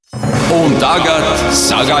Un tagad,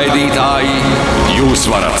 sagaidītāji, jūs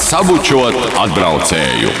varat sabučot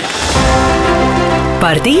atbraucēju.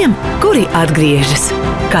 Par tiem, kuri atgriežas.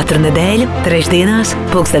 Katru nedēļu, trešdienās,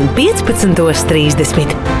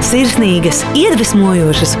 15:30. Sirsnīgas,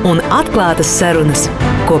 iedvesmojošas un atklātas sarunas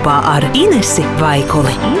kopā ar Inesi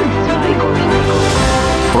Vaikuli.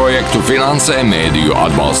 Projektu finansē Mēdīju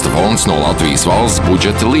atbalsta fonds no Latvijas valsts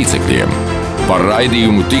budžeta līdzekļiem. Par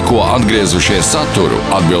raidījumu tikko atgriezušies saturu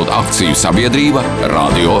atbild akciju sabiedrība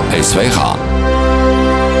Radio SVH.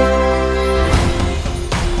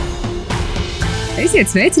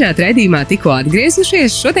 Esiet sveicināti raidījumā tikko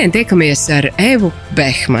atgriezušies. Šodien tiekamies ar Evu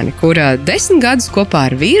Behmani, kura 10 gadus kopā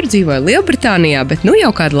ar vīru dzīvoja Lielbritānijā, bet nu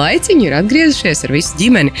jau kādu laiciņu ir atgriezušies ar visu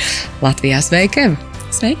ģimeni Latvijā. Sveika, Eva!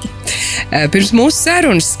 Sveiki! Pirms mūsu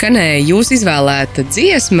sarunas skanēja jūsu izvēlēta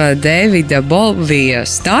dziesma Davida Bovija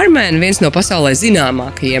Starman, viens no pasaulē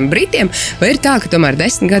zināmākajiem britiem. Vai ir tā, ka tomēr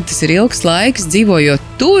 10 gadi tas ir ilgs laiks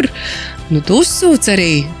dzīvojot tur? Nu, tu uzsūc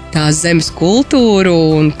arī tās zemes kultūru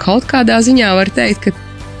un kaut kādā ziņā var teikt, ka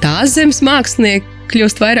tās zemes mākslinieki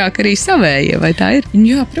kļūst vairāk arī savējie, vai tā ir?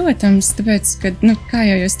 Jā, protams, tāpēc, ka, kā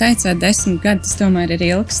jau jūs teicāt, 10 gadi tas tomēr ir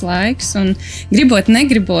ilgs laiks, un gribot,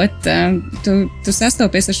 negribot, tu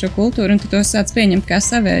sastopies ar šo kultūru, un tu to sāc pieņemt kā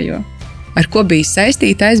savējo. Ar ko bija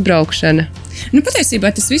saistīta aizbraukšana?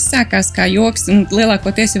 Patiesībā tas viss sākās kā joks, un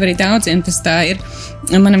lielākoties jau arī daudziem tas tā ir.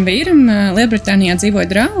 Manam vīram Lielbritānijā dzīvoja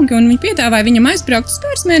draugi, un viņi piedāvāja viņam aizbraukt uz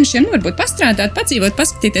pāris mēnešiem, varbūt pastrādāt, padzīvot,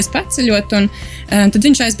 paskatīties, paceļot, un tad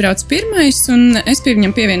viņš aizbrauc pirmais, un es pie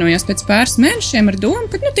viņam pievienojos pēc pāris mēnešiem ar domu,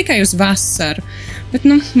 ka tikai uz vasaru. Bet,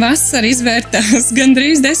 vasara izvērtās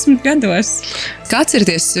gandrīz 10 gados. Kā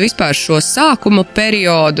atcerieties vispār šo sākuma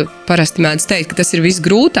periodu? Parasti mēdz teikt, ka tas ir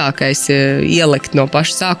visgrūtākais ielikt no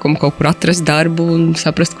paša sākuma, kaut kur atrast darbu un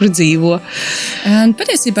saprast, kur dzīvo.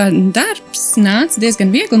 Patiesībā darbs nāca diezgan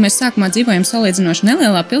viegli. Mēs sākumā dzīvojam salīdzinoši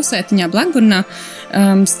nelielā pilsētiņā Blackburnā.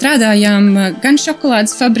 Strādājām gan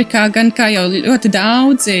šokolādes fabrikā, gan kā jau ļoti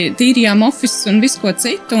daudzi tīrījām ofisu un visu ko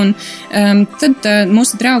citu. Un tad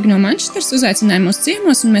mūsu draugi no Manchesteras uzaicināja mūs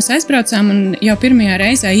ciemos, un mēs aizbraucām un jau pirmajā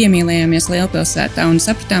reizē iemīlējāmies lielpilsētā un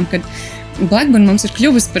sapratām, ka Blackburn mums ir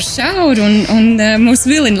kļuvusi par šauru un mūs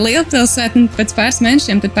vilina lielpilsēta, un pēc pāris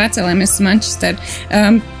mēnešiem tad pārcēlāmies uz Manchesteru.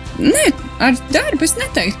 Ar darbu es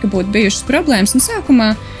neteiktu, ka būtu bijušas problēmas, un sākumā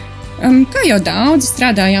kā jau daudzi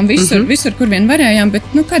strādājām visur, kur vien varējām, bet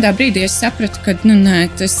kādā brīdī es sapratu, ka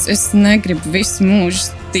es negribu visu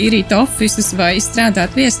mūžu tīrīt ofisus vai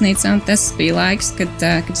strādāt viesnīcā, un tas bija laiks, kad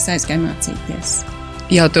es aizgāju mācīties.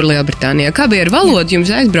 Jau tur Lielbritānijā. Kā bija ar valodu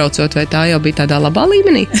jums aizbraucot, vai tā jau bija tādā labā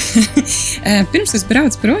līmenī? Pirms es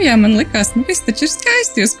braucu projām, man likās, viss taču ir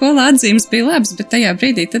skaisti, jo skolā atzīmes bija labas, bet tajā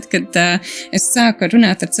brīdī, tad, kad es sāku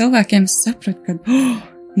runāt ar cilvēkiem, es sapratu, ka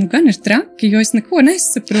gan ir traki, jo es neko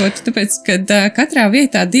nesaprotu, tāpēc, ka katrā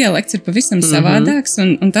vietā dialekts ir pavisam savādāks,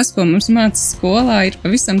 un tas, ko mums māca skolā, ir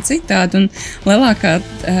pavisam citādi, un lielākā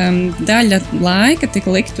daļa laika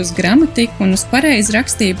tika likt uz gramatiku un uz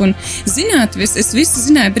pareizrakstību, un zināt, es visu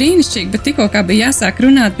zināju brīnišķīgi, bet tikko kā bija jāsāk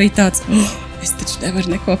runāt, bija tāds, es taču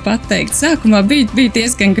nevaru neko pateikt. Sākumā bija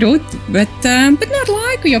diezgan grūti, bet ar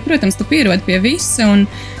laiku jau, protams, tu pierodi pie visa, un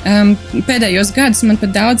pēdējos gadus man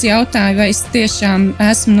pat daudz jautāja, vai es tiešām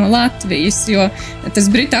esmu no Latvijas, jo tas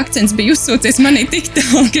britu akcents bija uzsūcies manī tik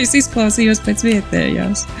tālu, ka es izklausījos pēc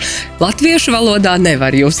vietējās. Latviešu valodā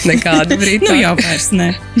nevar just nekādu britu. Jau vairs ne.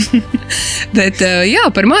 Bet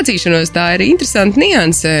par mācīšanos tā ir interesanta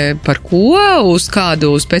nianse, par ko, uz kādu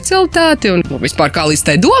specialitāti un vispār kā līdz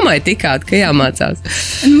tai domai tikāt, ka jāmācās.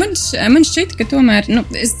 Man šķita, ka tomēr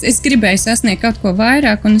es gribēju sasniegt kaut ko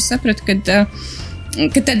vairāk, un es sapratu, ka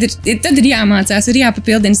tad ir jāmācās, ir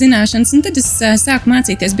jāpapildina zināšanas, un tad es sāku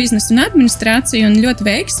mācīties biznesu un administrāciju, un ļoti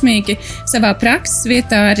veiksmīgi savā prakses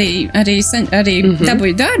vietā arī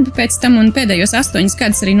dabūju darbu pēc tam, un pēdējos 8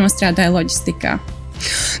 gadus arī nostrādāju loģistikā.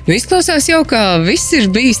 Izklausās jau, ka viss ir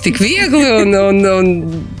bijis tik viegli un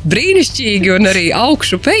brīnišķīgi un arī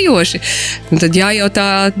augšu pejoši. Un tad jājautā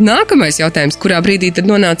nākamais jautājums, kurā brīdī tad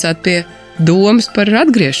nonācāt pie domas par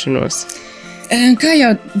atgriešanos? Kā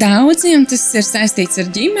jau daudziem, tas ir saistīts ar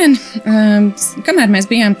ģimeni. Kamēr mēs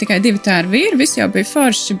bijām tikai 2 tā ar vīru, viss jau bija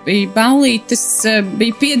forši, bija ballītes,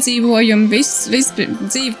 bija piedzīvojumi, viss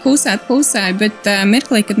dzīve kūsāja, bet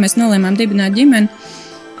mirklī, kad mēs nolēmām dibināt ģimeni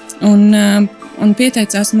un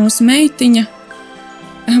pieteicās mūsu meitiņa,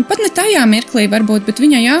 pat ne tajā mirklī varbūt, bet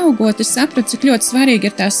viņai augot, es sapratu, cik ļoti svarīgi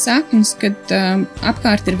ir tās saknes, kad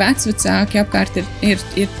apkārt ir vecvecāki, apkārt ir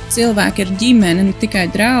cilvēki, ir ģimene, ne tikai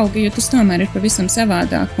draugi, jo tas tomēr ir pavisam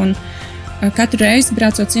savādāk. katru reizi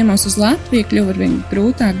braucot ciemos uz Latviju, kļuva arvien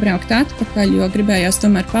grūtāk braukt atpakaļ, jo gribējās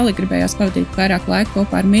tomēr gribējās pavadīt vairāk laika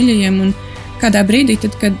kopā ar mīļajiem. Un kādā brīdī,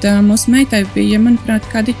 tad, kad mūsu meitai bija, manuprāt,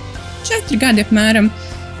 kādi 4 gadi apmēram,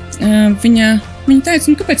 viņa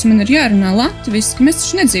teica, kāpēc man ir jārunā latviski, mēs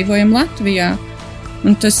taču nedzīvojam Latvijā.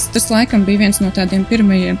 Un tas laikam bija viens no tādiem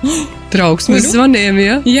pirmajiem trauksmes zvaniem,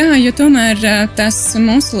 ja? Jā, jo tomēr tās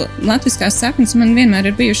mūsu latviskās saknes man vienmēr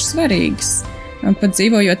ir bijušas svarīgas. Pat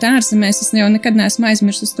dzīvojot ārzemēs, es jau nekad neesmu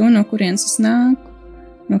aizmirsus to, no kurienes es nāku,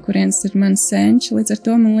 no kurienes ir mans senči, līdz ar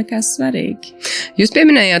to man likās svarīgi. Jūs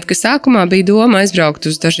pieminējāt, ka sākumā bija doma aizbraukt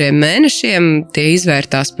uz dažiem mēnešiem, tie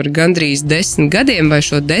izvērtās par gandrīz 10 gadiem, vai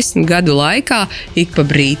šo 10 gadu laikā ik pa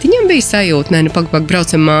brītiņam bija sajūta,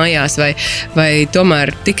 braucam mājās, vai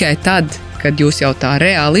tomēr tikai tad, kad jūs jau tā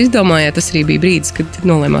reāli izdomājāt, tas arī bija brīdis, kad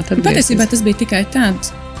nolēmāt atgriezties? Patiesībā tas bija tikai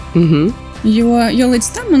tad. Jo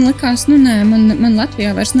līdz tam man likās, man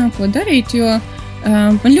Latvijā vairs nav ko darīt, jo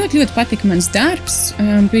man ļoti patika mans darbs,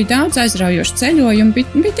 bija daudz aizraujošu ceļojumu,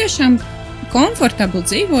 bija tiešām komfortabli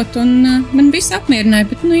dzīvot un man viss apmierināja,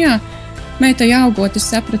 bet, meitai augot, es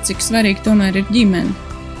sapratu, cik svarīgi tomēr ir ģimene.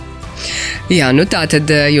 Jā, tā tad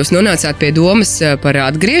jūs nonācāt pie domas par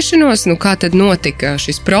atgriešanos, kā tad notika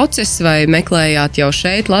šis process, vai meklējāt jau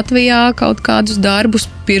šeit Latvijā kaut kādus darbus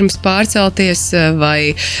pirms pārcelties,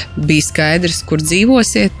 vai bija skaidrs, kur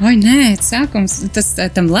dzīvosiet? Nē, sākums,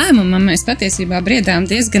 tam lēmumam mēs patiesībā briedām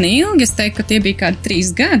diezgan ilgi, es teiktu, ka tie bija kādi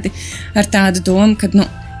 3 gadi ar tādu domu, ka,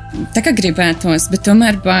 tā kā gribētos, bet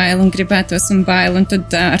tomēr bail un gribētos un bail, un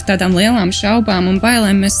tad ar tādām lielām šaubām un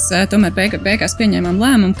bailēm mēs tomēr beigās pieņēmām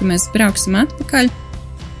lēmumu, ka mēs brauksim atpakaļ.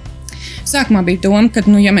 Sākumā bija doma, ka,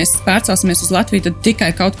 ja mēs pārcelsimies uz Latviju, tad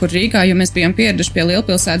tikai kaut kur Rīgā, jo mēs bijām pieraduši pie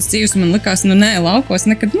lielpilsētas dzīves, un man likās,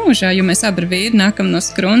 laukos nekad mūžā, jo mēs abi ar vīri nākam no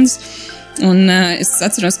Skrundas. Un es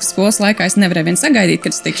atceros, ka skolas laikā es nevarēju vien sagaidīt,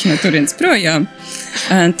 kad es tikšu no turienes projām.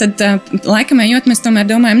 Tad laikam ejot, mēs tomēr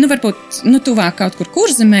domājam, varbūt tuvāk kaut kur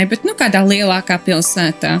Kurzemē, bet kādā lielākā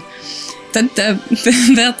pilsētā. Tad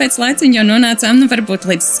vēl pēc laiciņa jau nonācām,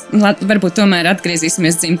 varbūt tomēr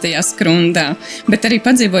atgriezīsimies dzimtajā Skrundā. Bet arī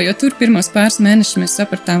padzīvojot tur pirmos pāris mēnešus, mēs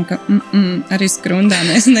sapratām, ka arī Skrundā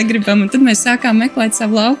mēs negribam. Un tad mēs sākām meklēt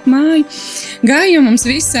savu lauku māju. Gāja mums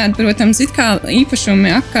visādi, protams, it kā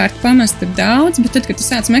īpašumi apkārt pamest ir daudz, bet tad, kad tu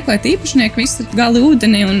sāc meklēt īpašnieku, viss ir gali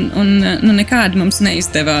ūdeni un nekādi mums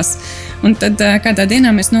neizdevās. Un tad kādā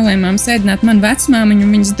dienā mēs nolēmām sēdināt manu vecmāmiņu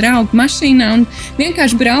un viņas draugu mašīnā un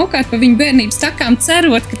vienkārši braukāt pa viņu bērnības takām,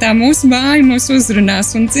 cerot, ka tā mūsu māja mūs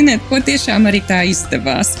uzrunās. Un ziniet, ko tiešām arī tā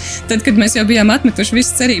izdevās. Tad, kad mēs jau bijām atmetuši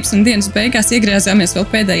visas cerības un dienas beigās iegrāzāmies vēl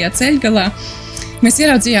pēdējā ceļgalā, mēs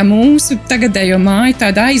ieraudzījām mūsu tagadējo māju,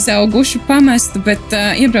 tādu aizaugušu pamestu, bet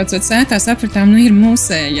iebraucot sētā sapratām, ir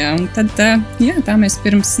mūsējā. Un tad, tā mēs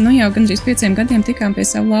pirms jau gandrīz 5 gadiem tikām pie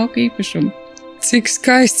savu lauku īpašumu. Cik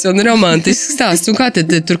skaists un romantisks stāsts. Un kā tad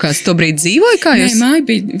tur kāds to brīdi dzīvoja? Nē, māja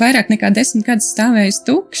bija vairāk nekā 10 gadus stāvējusi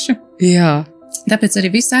tukša. Jā. Tāpēc arī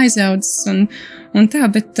viss aizaudzis un tā,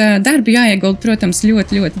 bet darbi jāiegulda, protams,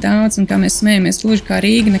 ļoti daudz. Un kā mēs smējamies, gluži kā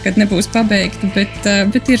Rīga nekad nebūs pabeigta,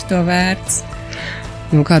 bet ir to vērts.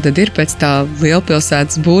 Kā tad ir pēc tā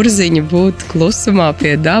lielpilsētas burziņa būt klusumā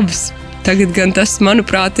pie dabas? Tagad gan tas,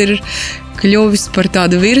 manuprāt, ir kļuvis par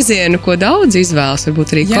tādu virzienu, ko daudz izvēlas.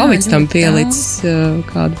 Varbūt arī Covid tam pielicis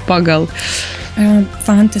kādu pagalu.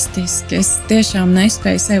 Fantastiski. Es tiešām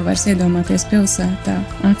nespēju sev vairs iedomāties pilsētā.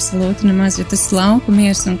 Absolūti nemaz, jo tas lauku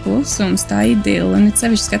miers un klusums, tā idila. Un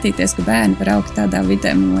sevišķi skatīties, ka bērni var augt tādā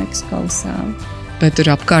vidē, man liekas, kolosāli. Bet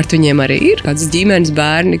tur apkārt viņiem arī ir kāds ģimenes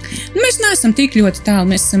bērni? Mēs neesam tik ļoti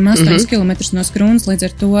tālu. Mēs esam 8 kilometrus no Skrundas, līdz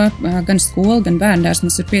ar to gan skola, gan bērndārs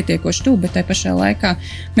mums ir pietiekoši tuvu, bet tai pašā laikā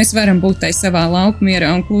mēs varam būt tai savā lauku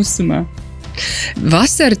mierā un klusumā.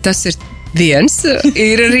 Vasara tas ir viens,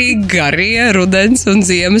 ir arī garie rudens un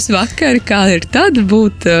ziemas vakari. Kā ir tad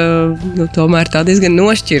būt tomēr tā diezgan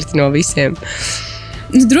nošķirti no visiem?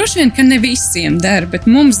 Droši vien, ka ne visiem der, bet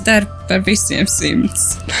mums der par visiem 100.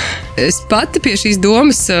 Es pati pie šīs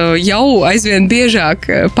domas jau aizvien biežāk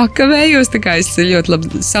pakavējos, tā kā es ļoti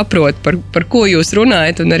labi saprotu, par ko jūs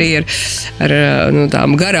runājat, un arī ar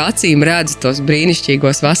tām gara acīm redzu tos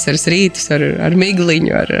brīnišķīgos vasaras rītus ar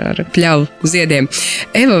migliņu, ar pļavu ziediem.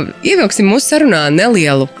 Eva, ievilksim mūsu sarunā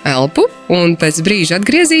nelielu elpu, un pēc brīža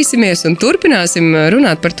atgriezīsimies un turpināsim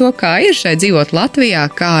runāt par to, kā ir šeit dzīvot Latvijā,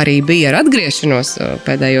 kā arī bija ar atgriešanos.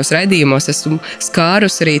 Pēdējos raidījumos esmu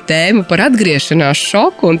skārus arī tēmu tēma par atgriešanās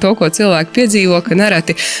šoku un to, ko cilvēki piedzīvo, ka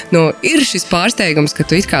nereti ir šis pārsteigums, ka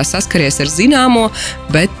tu it kā saskaries ar zināmo,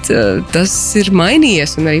 bet tas ir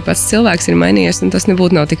mainījies un arī pats cilvēks ir mainījies un tas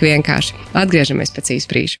nebūtu nav tik vienkārši. Atgriežamies pēc īsa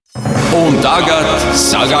brīža. Un tagad,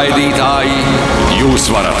 sagaidītāji, jūs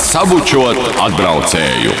varat sabučot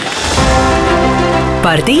atbraucēju.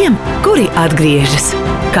 Par tiem, kuri atgriežas.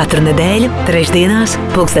 Katru nedēļu, trešdienās,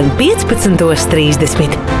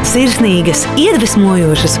 15:30. Sirsnīgas,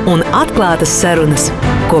 iedvesmojošas un atklātas sarunas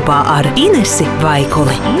kopā ar Inesi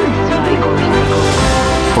Vaikuli.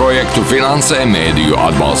 Projektu finansē Mēdīju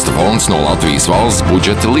atbalsta fonds no Latvijas valsts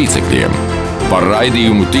budžeta līdzekļiem. Par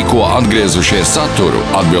raidījumu tikko atgriezušies saturu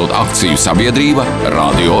atbild akciju sabiedrība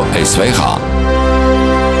Radio SVH.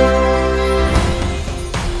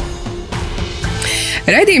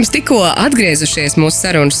 Raidījums tikko atgriezušies mūsu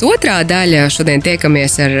sarunas otrā daļa. Šodien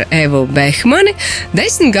tiekamies ar Evu Behmani.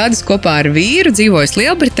 10 gadus kopā ar vīru dzīvojis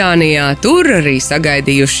Lielbritānijā, tur arī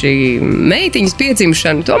sagaidījuši meitiņas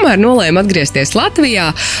piedzimšanu, tomēr nolēma atgriezties Latvijā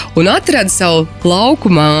un atrada savu lauku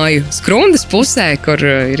māju Skrundas pusē, kur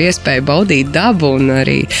ir iespēja baudīt dabu un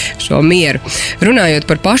arī šo mieru. Runājot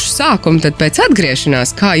par pašu sākumu, tad pēc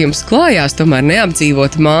atgriešanās, kā jums klājās, tomēr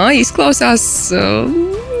neapdzīvot māju, izklausās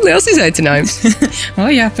liels izaicinājums.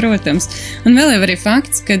 Jā, protams. Un vēl jau arī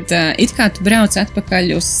fakts, ka it kā tu brauc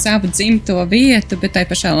atpakaļ uz savu dzimto vietu, bet tai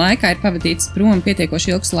pašā laikā ir pavadīts prom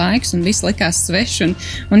pietiekoši ilgs laiks un viss likās svešs un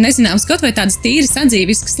nezināms, kaut vai tādas tīras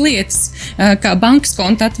sadzīviskas lietas, kā bankas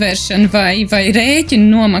konta atvēršana vai rēķinu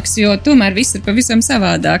nomaks, jo tomēr viss ir pavisam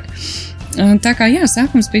savādāk. Tā kā jā,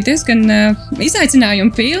 sākums bija diezgan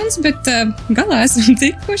izaicinājumu pilns, bet galā esam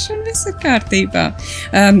tikuši un viss ir kārtībā.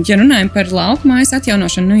 Ja runājam par laukmājas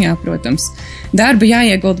atjaunošanu, jā, protams, darba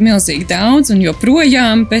jāiegulda milzīgi daudz un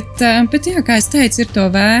joprojām, bet jā, kā es teicu, ir to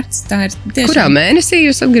vērts. Tā ir tiešām... Kurā mēnesī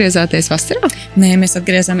jūs atgriezāties vasarā? Nē, mēs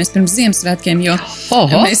atgriezāmies pirms Ziemassvētkiem, jo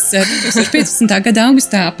mēs 2015. gada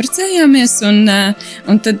augustā apprecējāmies un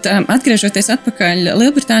tad atgriežoties atpakaļ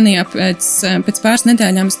Lielbritānijā pēc pāris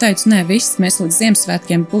nedēļām es teicu, nē, mēs līdz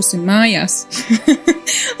Ziemassvētkiem būsim mājās.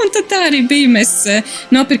 Un tad tā arī bija. Mēs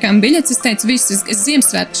nopirkām biļetes. Es teicu,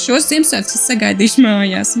 šos Ziemassvētkus es sagaidīšu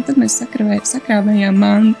mājās. Un tad mēs sakrāvējām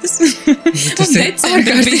mantas. Un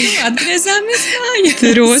decembrī atgriezāmies mājās.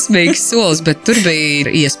 Drosmīgs solis, bet tur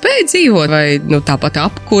bija iespēja dzīvot vai tāpat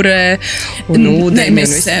apkurē un ūdeni?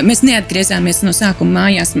 Mēs neatgriezāmies no sākuma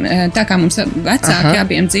mājās. Tā kā mums vecāki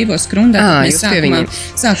abiem dzīvo Skrundā, tad mēs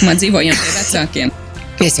sākumā dzīvojam pie vecākiem.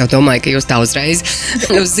 Es jau domāju, ka jūs tā uzreiz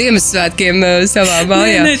uz Ziemassvētkiem savā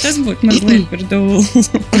mājā. Nē, tas būtu mazliet par dūlu.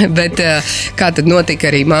 Bet kā tad notika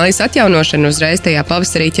arī mājas atjaunošana? Uzreiz tajā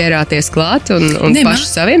pavasarī ķērāties klāt un paši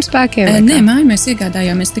saviem spēkiem? Nē, māju mēs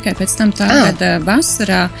iegādājāmies tikai pēc tam tagad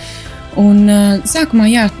vasarā. Un sākumā,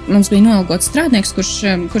 jā, mums bija noalgots strādnieks,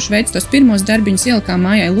 kurš veic tos pirmos darbiņus, ielikām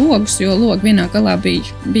mājai logus, jo logi vienā galā bija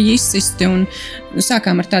izsisti un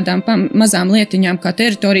sākām ar tādām mazām lietiņām kā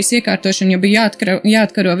teritorijas iekārtošana, jo bija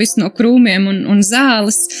jāatkaro viss no krūmiem un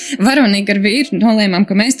zāles. Varonīgi ar vīru nolēmām,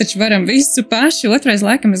 ka mēs taču varam visu paši. Otrais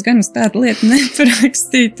laikam es gan uz tādu lietu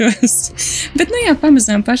neparakstītos. Bet, jā,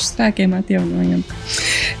 pamazām paši spēkiem atjaunojam.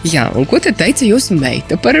 Jā, un ko tad teica jūsu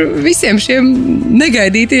meita par visiem šiem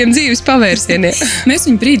negaidītiem dzīves pavērsieniem? Mēs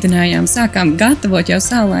viņu brīdinājām, sākām gatavot jau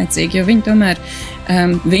saulaicīgi, jo viņi tomēr,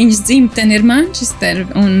 viņas dzimtene ir Manchester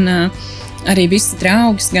un arī visi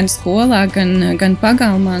draugi, gan skolā, gan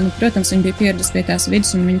pagalmā. Protams, viņi bija pieradusi pie tās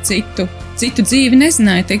vidas un viņi citu dzīvi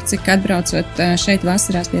nezināja tik, cik atbraucot šeit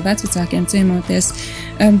vasarās pie vecvecākiem ciemoties.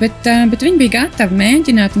 Bet viņi bija gatavi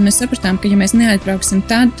mēģināt un mēs sapratām, ka ja mēs neatbrauksim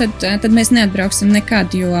tad mēs neatbrauksim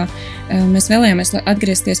nekad, jo mēs vēlējāmies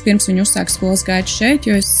atgriezties pirms viņi uzsāk skolas gaidu šeit,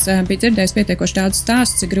 jo es biju dzirdējis pietiekoši daudz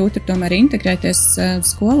stāstu, cik grūti ir tomēr integrēties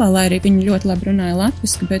skolā, lai arī viņi ļoti labi runāja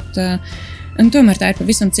latviski, bet un tomēr tā ir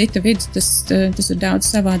pavisam cita vidi, tas ir daudz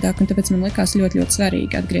savādāk, un tāpēc man likās ļoti, ļoti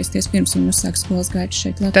svarīgi atgriezties pirms viņi uzsāk skolas gaidu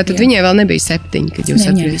šeit Latvijā. Tātad viņai vēl nebija 7, kad jūs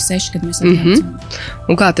atgriezāties? Viņai bija 6, kad mēs atgriezāmies.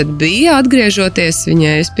 Un kā tad bija atgriežoties?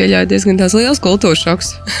 Viņai, es pieļauju, diezgan tās liels kultūras šoks.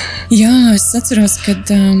 Jā, es atceros, kad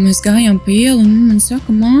mēs gājām pa ielu, un man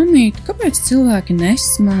saka, māmīt, kāpēc cilvēki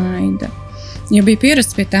nesmaida? Jo bija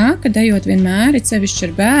pierasts pie tā, ka ejot vienmēr, sevišķi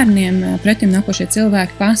ar bērniem, pretim nākošie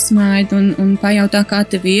cilvēki pasmaida un pajautā, kā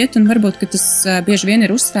tev iet, un varbūt, ka tas bieži vien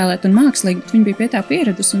ir uzspēlēt un mākslīgi, bet viņa bija pie tā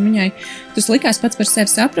pieradusi, un viņai tas likās pats par sevi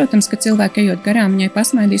saprotams, ka cilvēki ejot garām, viņai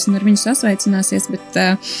pasmaidīs un ar viņu sasveicināsies, bet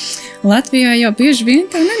Latvijā jau bieži vien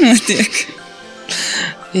tā nenotiek.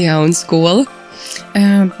 Jā, un skola?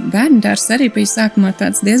 Bērndārs arī bija sākumā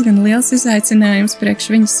tāds diezgan liels izaicinājums priekš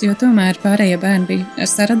viņas, jo tomēr pārējie bērni bija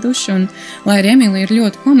saraduši, un lai arī Emīlija ir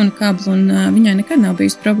ļoti komunikabla, un viņai nekad nav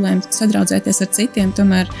bijusi problēma sadraudzēties ar citiem,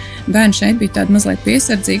 tomēr bērni šeit bija tādi mazliet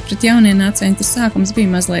piesardzīgi pret jaunienācējiem, tas sākums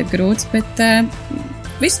bija mazliet grūts, bet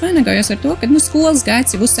viss vainagojās ar to, ka skolas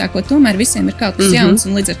gaids jau uzsākot, tomēr visiem ir kaut kas jauns,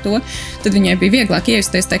 un līdz ar to tad viņai bija vieglāk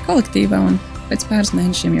iejusties tajā kolektīvā, un pēc pāris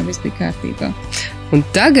mēnešiem jau viss bija kārtībā. Un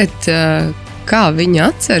tagad kā viņa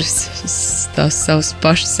atceras tās savas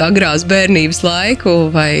pašas agrās bērnības laiku,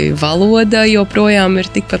 vai valoda joprojām ir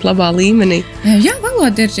tikpat labā līmenī? Jā,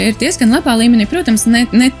 valoda ir diezgan labā līmenī. Protams,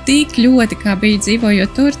 ne tik ļoti, kā bija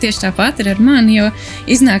dzīvojot tur, tieši tāpat ir ar mani, jo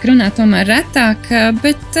iznāk runāt tomēr retāk,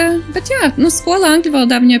 bet jā, skolā angļu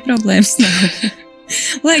valodā viņai problēmas nav.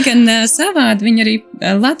 Lai gan savādi viņa arī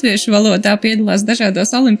latviešu valodā piedalās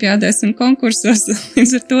dažādos olimpiādēs un konkursos,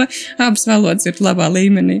 līdz ar to abas valodas ir labā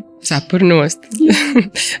līmenī. Cepurnost.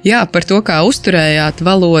 Jā, par to, kā uzturējāt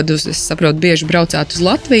valodu, es saprotu, bieži braucāt uz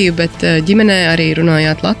Latviju, bet ģimenē arī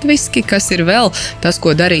runājāt latviski, kas ir vēl tas,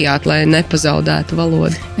 ko darījāt, lai nepazaudētu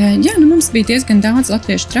valodu? Jā, mums bija diezgan daudz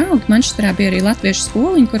latviešu draugi. Mančesterā bija arī latviešu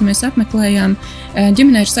skoliņa, kur mēs apmeklējām.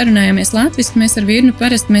 Ģimenē sarunājāmies latviski, mēs ar Virnu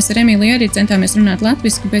parasti, mēs ar Emīliju arī centāmies runāt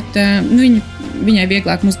latviski, bet viņai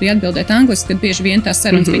vieglāk mums bija atbildēt angliski, kad bieži vien tās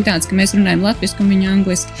sarunas bija tādas, ka mēs runājam latviski un viņa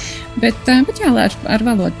angliski. Bet jā, ar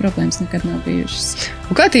valodu problēmas nekad nav bijušas.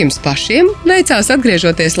 Un kā jums pašiem veicās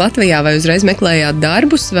atgriežoties Latvijā, vai uzreiz meklējāt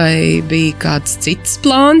darbus, vai bija kāds cits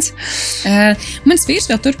plāns? Mans vīrs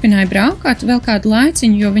vēl turpināja braukāt vēl kādu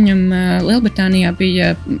laiciņu, jo viņam Lielbritānijā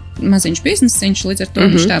bija maziņš biznesiņš, līdz ar to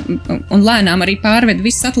viņš tā un lēnām arī pārveda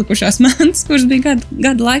visas atlikušās mantas, kuras bija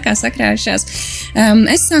gadu laikā sakrājušās.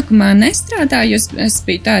 Es sākumā nestrādāju, es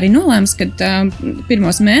biju tā arī nolēms, kad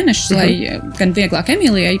pirmos mēnešus, lai gan vieglāk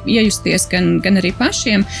Emīlijai iejusties, gan arī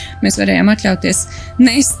pašiem, mēs varējām atļauties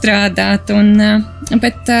nestrādāt,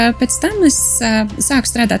 bet pēc tam es sāku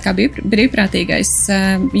strādāt kā brīvprātīgais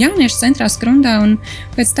jauniešu centrā Skrundā, un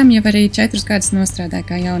pēc tam jau arī 4 gadus nostrādāju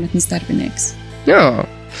kā jaunatnes darbinieks. Jā,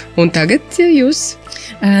 un tagad jūs?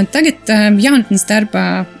 Tagad jaunatnes darbā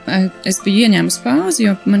es biju ieņēmusi pauzi,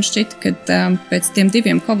 jo man šķita, ka pēc tiem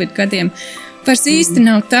 2 Covid gadiem vairs īsti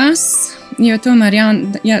nav tas, jo tomēr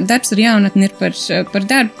darbs ar jaunatni ir par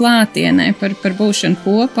darbu klātienē, par būšanu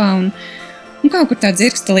kopā, un kaut kur tā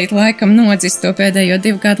dzirkstelīt laikam nodzis to pēdējo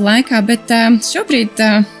 2 gadu laikā, bet šobrīd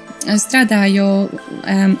strādāju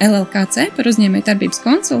LLKC par uzņēmēju darbības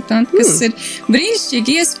konsultantu, kas ir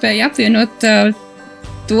brīnišķīgi iespēja apvienot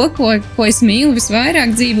to, ko es mīlu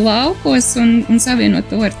visvairāk, dzīvi laukos un savienot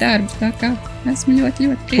to ar darbu, tā kā esmu ļoti,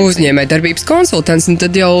 ļoti priecīga. Uzņēmēju darbības konsultants, un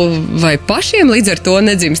tad jau vai pašiem līdz ar to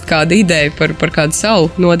nedzimst kāda ideja par kādu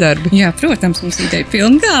savu nodarbi? Jā, protams, mums ideja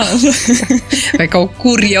pilna galva. Vai kaut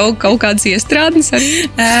kur jau kaut kādas iestrādnes arī?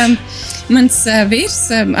 Mans vīrs,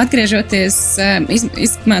 atgriežoties,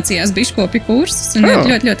 izmācījās biškopi kursus un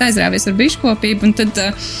ļoti, ļoti aizrāvies ar biškopību, un tad,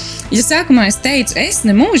 ja sākumā es teicu, es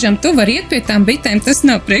nemūžam, tu vari iet pie tām bitēm, tas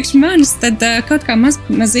nav priekš manis, tad kaut kā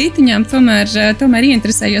mazītiņām tomēr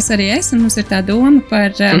ieinteresējos arī es, un mums ir tā doma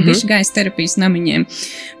par bišu gaisa terapijas namiņiem.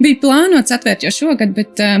 Bija plānots atvērt jau šogad,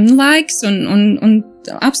 bet laiks un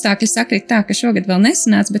apstākļi sakrit tā, ka šogad vēl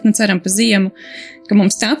nesanāca, bet ceram pa ziemu, ka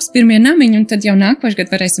mums taps pirmie namiņi, un tad jau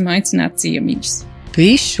nākošgad varēsim aicināt ciemiņus.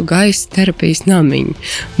 Bišu gaisa terapijas namiņi.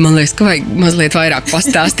 Man liekas, ka vajag mazliet vairāk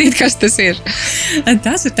pastāstīt, kas tas ir.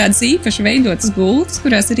 Tas ir tādas īpaši veidotas gultas,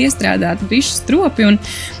 kurās ir iestrādāti bišu stropi, un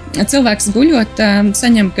cilvēks guļot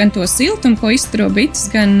saņem gan to siltumu, ko izstaro bites,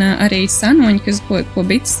 gan arī sanoņi, ko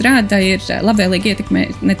bites rāda, ir labvēlīgi ietekmē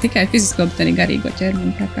ne tikai fizisko, bet arī garīgo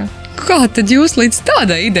ķermeni. Kā tad jūs līdz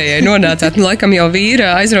tādai idejai nonācāt? Laikam jau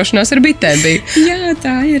vīra aizraušanās ar bitēm bija. Jā,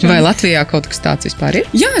 tā ir. Vai Latvijā kaut kas tāds vispār ir?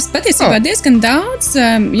 Jā, patiesībā diezgan daudz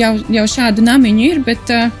jau šādu namiņu ir, bet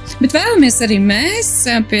vēlamies arī mēs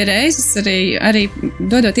pie reizes arī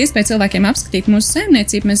dodot iespēju cilvēkiem apskatīt mūsu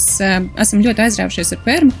saimniecību. Mēs esam ļoti aizraujušies ar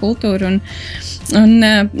permakultūru un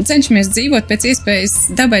cenšamies dzīvot pēc iespējas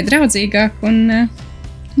dabai draudzīgāk un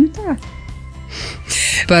tā.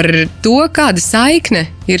 Par to, kāda saikne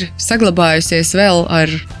ir saglabājusies vēl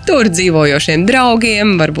ar tur dzīvojošiem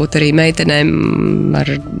draugiem, varbūt arī meitenēm ar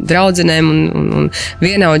draudzenēm un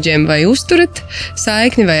vienaudžiem, vai uzturat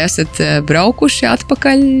saikni, vai esat braukuši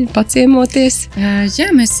atpakaļ, paciemoties? Jā,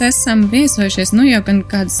 mēs esam viesojušies jau gan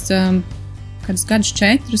kādus gadus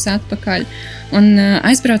 4 atpakaļ, un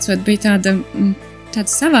aizbraucot bija tāda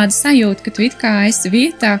savāda sajūta, ka tu it kā esi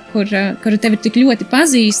vietā, kuru tev ir tik ļoti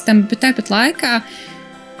pazīstama, bet tāpat laikā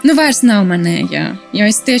vairs nav manējā. Jo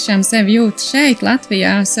es tiešām sevi jūtu šeit,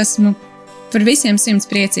 Latvijā. Es esmu par visiem 100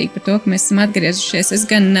 priecīga par to, ka mēs esam atgriezušies. Es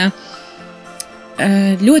gan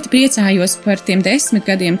ļoti priecājos par tiem 10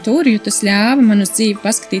 gadiem tur, jo tas ļāva man uz dzīvi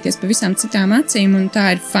paskatīties pa visām citām acīm, un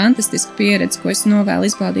tā ir fantastiska pieredze, ko es novēlu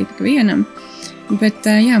izbaudīt ikvienam. Bet,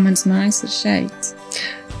 jā, mans mājas ir šeit.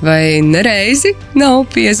 Vai nereizi nav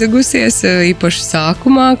piezagusies īpaši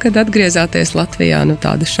sākumā, kad atgriezāties Latvijā,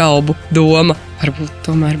 tāda šaubu doma, varbūt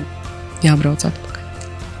tomēr jābrauc atpakaļ?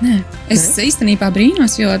 Nē, es īstenībā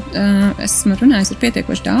brīnos, jo esmu runājis ar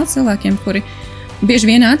pietiekoši daudz cilvēkiem, kuri bieži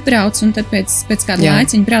vien atbrauc, un tad pēc kāda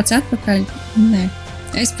laiciņa brauc atpakaļ. Nē,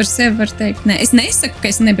 es par sevi varu teikt, nē. Es nesaku, ka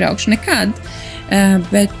es nebraukšu nekad,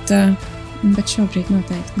 bet šobrīd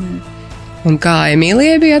noteikti nē. Un kā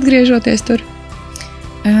Emīlijai bija atgriežoties tur?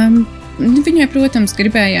 Viņai, protams,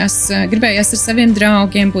 gribējās ar saviem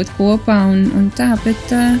draugiem būt kopā un tā,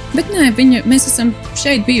 bet nē, mēs esam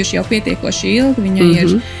šeit bijuši jau pietiekoši ilgi, viņai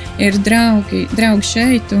ir draugi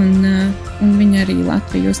šeit, un viņa arī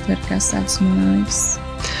Latviju uztver kā savas mājas.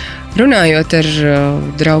 Runājot ar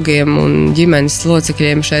draugiem un ģimenes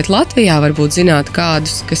locekļiem šeit Latvijā, varbūt zināt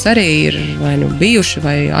kādus, kas arī ir vai bijuši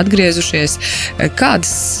vai atgriezušies.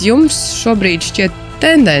 Kādas jums šobrīd šķiet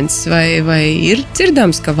tendences, vai ir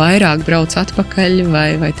dzirdams, ka vairāk brauc atpakaļ,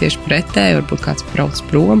 vai tieši pretēji, varbūt kāds brauc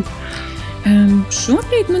prom?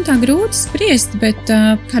 Šobrīd man tā grūti spriest, bet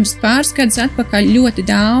kādus pāris gadus atpakaļ ļoti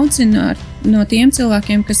daudzi no tiem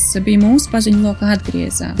cilvēkiem, kas bija mūsu paziņu lokā,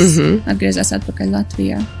 atgriezās atpakaļ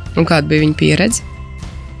Latvijā. Un kāda bija viņa pieredze?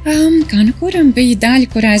 Kā nu kuram bija daļa,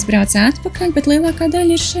 kur aizbrauca atpakaļ, bet lielākā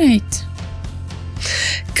daļa ir šeit.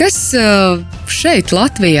 Kas šeit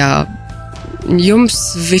Latvijā jums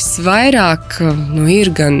visvairāk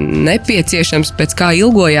ir gan nepieciešams, pēc kā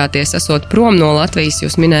ilgojāties, esot prom no Latvijas?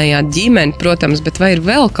 Jūs minējāt ģimeni, protams, bet vai ir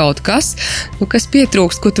vēl kaut kas, kas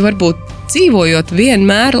pietrūkst, ko tu varbūt dzīvojot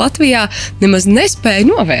vienmēr Latvijā nemaz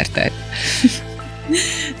nespēji novērtēt?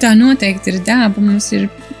 Tā noteikti ir daba. Mums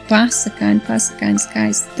ir pasakaini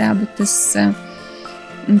skaista daba.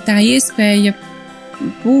 Tā iespēja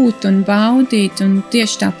būt un baudīt, un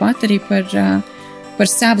tieši tāpat arī par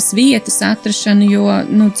savas vietas atrašanu, jo,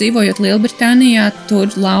 dzīvojot Lielbritānijā,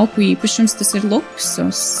 tur lauku īpašums, tas ir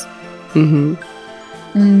luksus.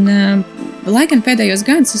 Un, lai gan pēdējos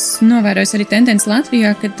gadus esmu novērojis arī tendenci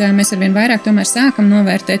Latvijā, kad mēs arvien vairāk tomēr sākam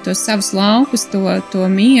novērtēt tos savus laukus, to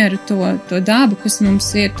mieru, to dabu, kas mums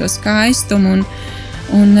ir, to skaistumu,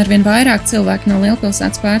 un arvien vairāk cilvēki no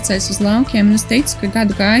lielpilsētas pārceļas uz laukiem. Un es ticu, ka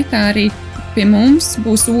gadu gaitā arī pie mums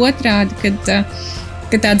būs otrādi,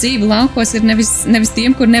 ka tā dzīve laukos ir nevis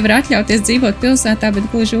tiem, kur nevar atļauties dzīvot pilsētā,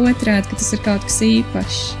 bet gluži otrādi, ka tas ir kaut kas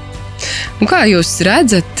īpašs. Un kā jūs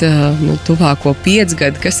redzat tuvāko 5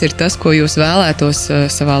 gadu, kas ir tas, ko jūs vēlētos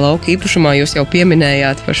savā lauka īpašumā? Jūs jau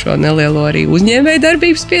pieminējāt par šo nelielo arī uzņēmēju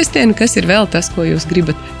darbības piestienu. Kas ir vēl tas, ko jūs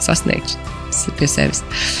gribat sasniegt pie sevis?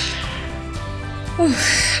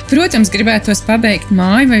 Protams, gribētos pabeigt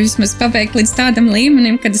māju, vai vismaz pabeigt līdz tādam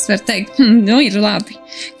līmenim, kad es varu teikt, ir labi,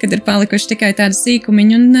 kad ir palikuši tikai tādi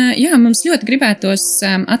sīkumiņi. Un jā, mums ļoti gribētos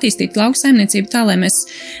attīstīt lauksaimniecību tā, lai mēs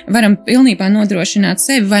varam pilnībā nodrošināt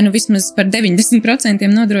sevi, vai vismaz par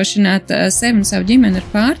 90% nodrošināt sevi un savu ģimeni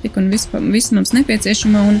ar pārtiku un visu mums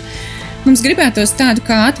nepieciešamo. Un mums gribētos tādu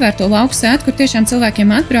kā atvērto lauku sētu, kur tiešām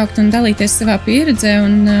cilvēkiem atbraukt un dalīties savā pieredzē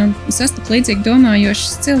un sastapt līdzīgi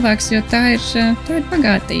domājošs cilvēks, jo tā ir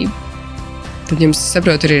bagātība. Tad jums,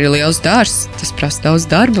 saprotu, ir liels dārzs, tas prasa daudz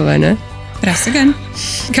darba, vai ne? Prasa gan.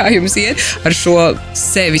 Kā jums iet ar šo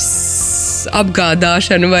sevis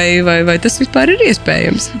apgādāšanu, vai tas vispār ir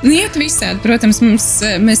iespējams? Iet visādi. Protams,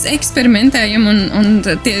 mēs eksperimentējam un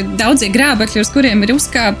tie daudzie grābekļi, uz kuriem ir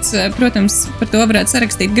uzkāpts, protams, par to varētu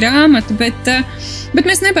sarakstīt grāmatu, bet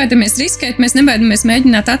mēs nebaidamies riskēt, mēs nebaidamies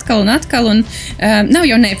mēģināt atkal un nav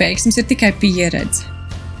jau neveiksmes, ir tikai pieredze.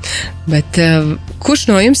 Bet kurš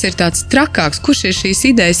no jums ir tāds trakāks? Kurš ir šīs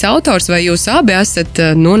idejas autors? Vai jūs abi esat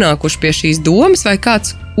nonākuši pie šīs domas, vai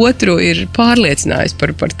kāds otru ir pārliecinājis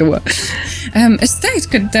par to? Es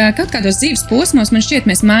teiktu, ka kaut kādos dzīves posmos man šķiet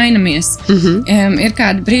mēs mainamies. Ir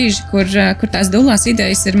kādi brīži, kur tās dulās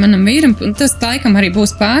idejas ir manam vīram, un tas laikam arī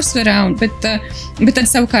būs pārsvarā, bet tad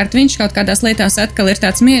savukārt viņš kaut kādās lietās atkal ir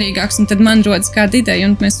tāds mierīgāks, un tad man rodas kāda ideja,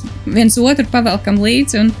 un mēs viens otru pavelkam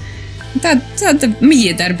līdzi, un tāda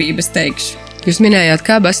miedarbība, es teikšu. Jūs minējāt,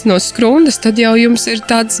 kā esat no Skrundas, tad jau jums ir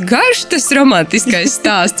tāds garš tas romantiskais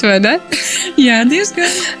stāsts, vai ne? Jā,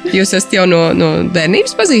 diezgan. Jūs esat jau no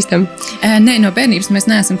bērnības pazīstami? Nē, no bērnības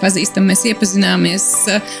mēs neesam pazīstami. Mēs iepazināmies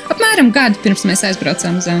apmēram gadu pirms mēs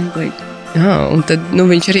aizbraucām uz Angliju. Un tad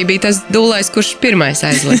viņš arī bija tas dūlais, kurš pirmais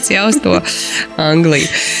aizlicis jau uz to Angliju.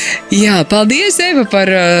 Jā, paldies, Eva, par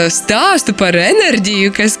stāstu, par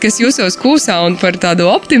enerģiju, kas jūsos kūsā un par tādu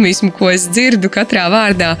optimismu, ko es dzirdu katrā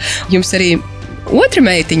vārdā. Jums arī otra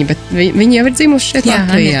meitiņa, bet viņa jau ir dzimuši šeit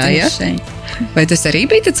Latvijā, ja? Šeit. Vai tas arī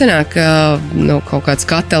bija tad sanāk, kaut kāds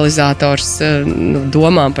katalizators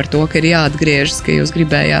domām par to, ka ir jāatgriežas, ka jūs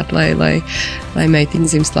gribējāt, lai meitiņa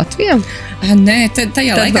dzimst Latvijā? Nē,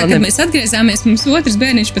 tajā laikā, kad mēs atgriezāmies, mums otrs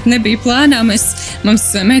bērniņš pat nebija plānā. Mums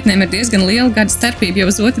meitenēm ir diezgan liela gada starpība,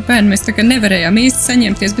 jau uz otru bērnu mēs tā kā nevarējām īsti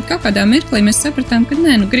saņemties, bet kaut kādā mirklī mēs sapratām, ka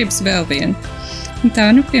gribas vēl vienu. Un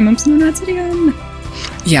tā, pie mums nonāca arī Anna.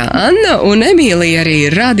 Jā, Anna un Emīlija arī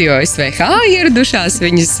Radio SVH ieradušās.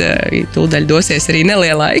 Viņas tūdaļ dosies arī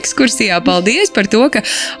nelielā ekskursijā. Paldies par to, ka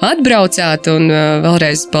atbraucāt, un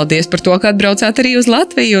vēlreiz paldies par to, ka atbraucāt arī uz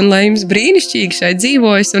Latviju, un lai jums brīnišķīgi šeit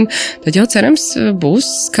dzīvojas, un tad jau cerams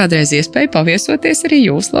būs kādreiz iespēja paviesoties arī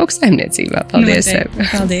jūsu lauksaimniecībā. Paldies!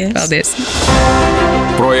 Paldies! Paldies!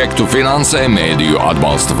 Projektu finansē Mēdīju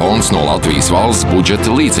atbalsta fonds no Latvijas valsts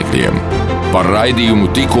budžeta līdzekļiem. Par raidījumu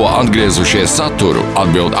tikko atgriezušies saturu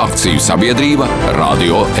atbild akciju sabiedrība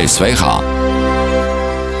Radio SVH.